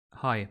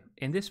Hi,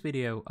 in this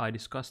video I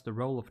discussed the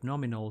role of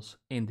nominals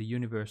in the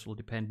Universal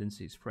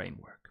Dependencies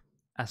framework.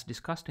 As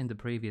discussed in the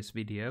previous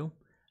video,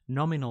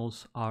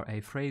 nominals are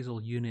a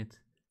phrasal unit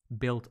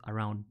built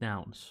around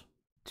nouns.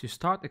 To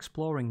start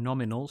exploring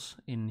nominals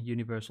in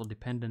Universal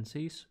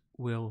Dependencies,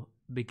 we'll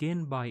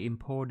begin by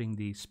importing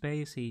the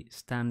spaCy,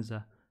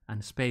 stanza,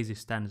 and spaCy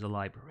stanza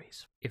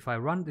libraries. If I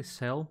run this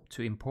cell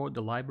to import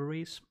the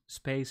libraries,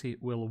 spaCy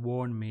will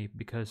warn me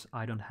because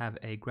I don't have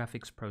a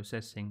graphics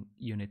processing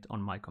unit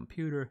on my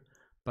computer,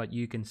 but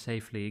you can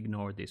safely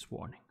ignore this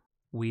warning.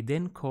 We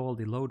then call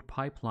the load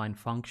pipeline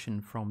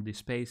function from the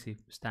spaCy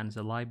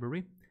stanza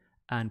library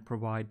and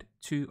provide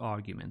two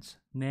arguments,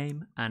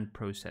 name and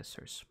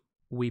processors.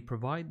 We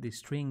provide the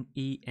string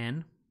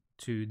en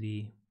to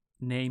the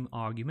name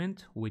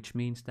argument, which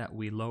means that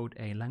we load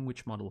a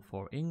language model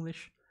for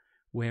English,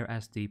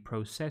 whereas the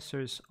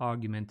processors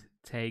argument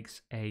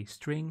takes a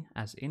string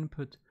as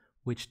input,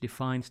 which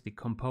defines the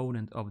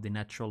component of the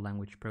natural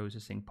language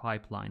processing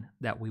pipeline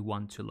that we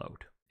want to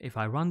load. If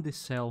I run this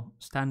cell,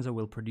 stanza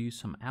will produce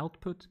some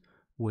output,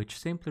 which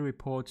simply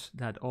reports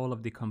that all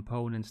of the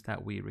components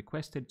that we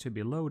requested to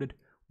be loaded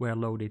were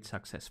loaded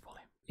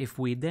successfully. If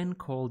we then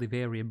call the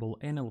variable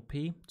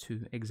NLP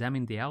to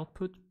examine the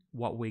output,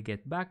 what we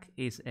get back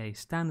is a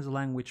stanza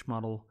language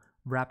model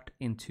wrapped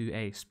into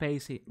a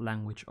spaCy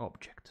language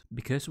object.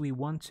 Because we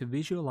want to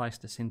visualize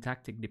the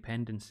syntactic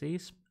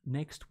dependencies,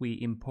 next we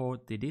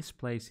import the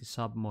displaCy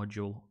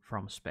submodule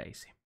from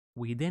spaCy.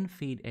 We then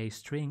feed a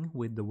string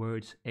with the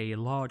words "a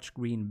large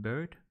green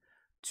bird"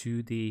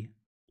 to the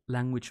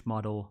language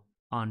model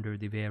under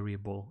the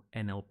variable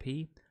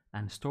NLP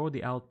and store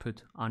the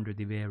output under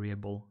the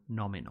variable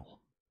nominal.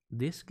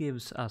 This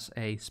gives us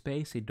a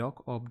spaCy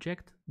doc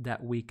object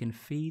that we can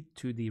feed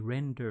to the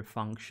render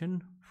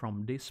function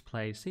from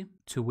displaCy,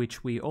 to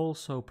which we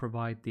also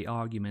provide the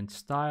argument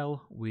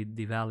style with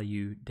the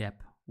value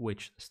dep,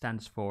 which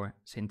stands for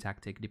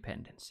syntactic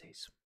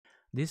dependencies.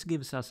 This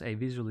gives us a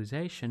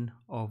visualization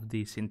of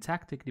the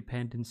syntactic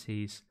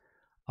dependencies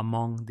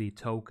among the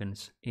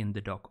tokens in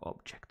the doc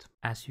object.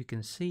 As you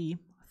can see,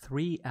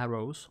 3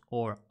 arrows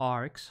or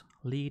arcs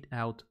lead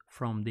out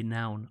from the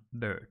noun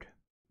bird.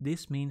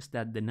 This means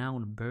that the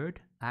noun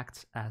bird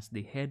acts as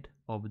the head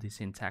of the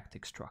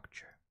syntactic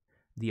structure.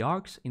 The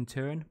arcs in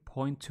turn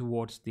point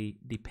towards the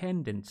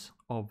dependents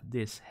of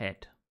this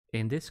head.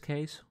 In this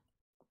case,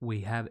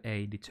 we have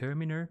a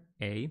determiner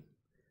A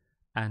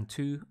and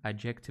 2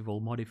 adjectival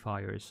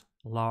modifiers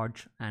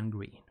large and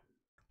green.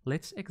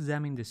 Let's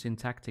examine the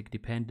syntactic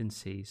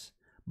dependencies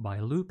by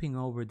looping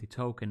over the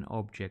token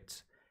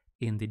objects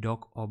in the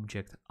doc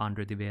object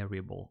under the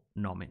variable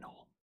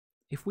nominal.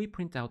 If we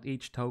print out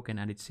each token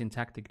and its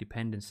syntactic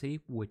dependency,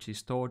 which is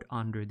stored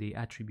under the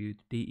attribute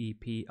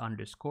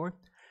dep_,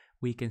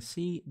 we can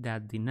see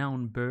that the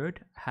noun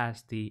bird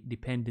has the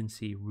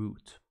dependency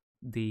root.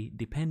 The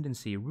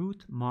dependency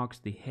root marks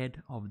the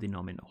head of the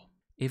nominal.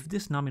 If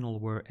this nominal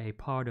were a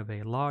part of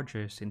a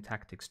larger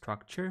syntactic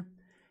structure,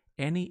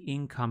 any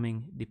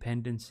incoming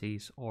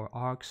dependencies or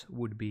arcs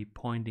would be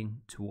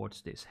pointing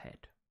towards this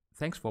head.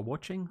 Thanks for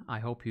watching. I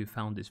hope you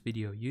found this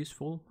video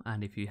useful,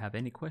 and if you have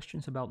any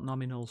questions about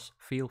nominals,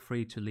 feel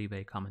free to leave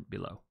a comment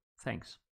below. Thanks.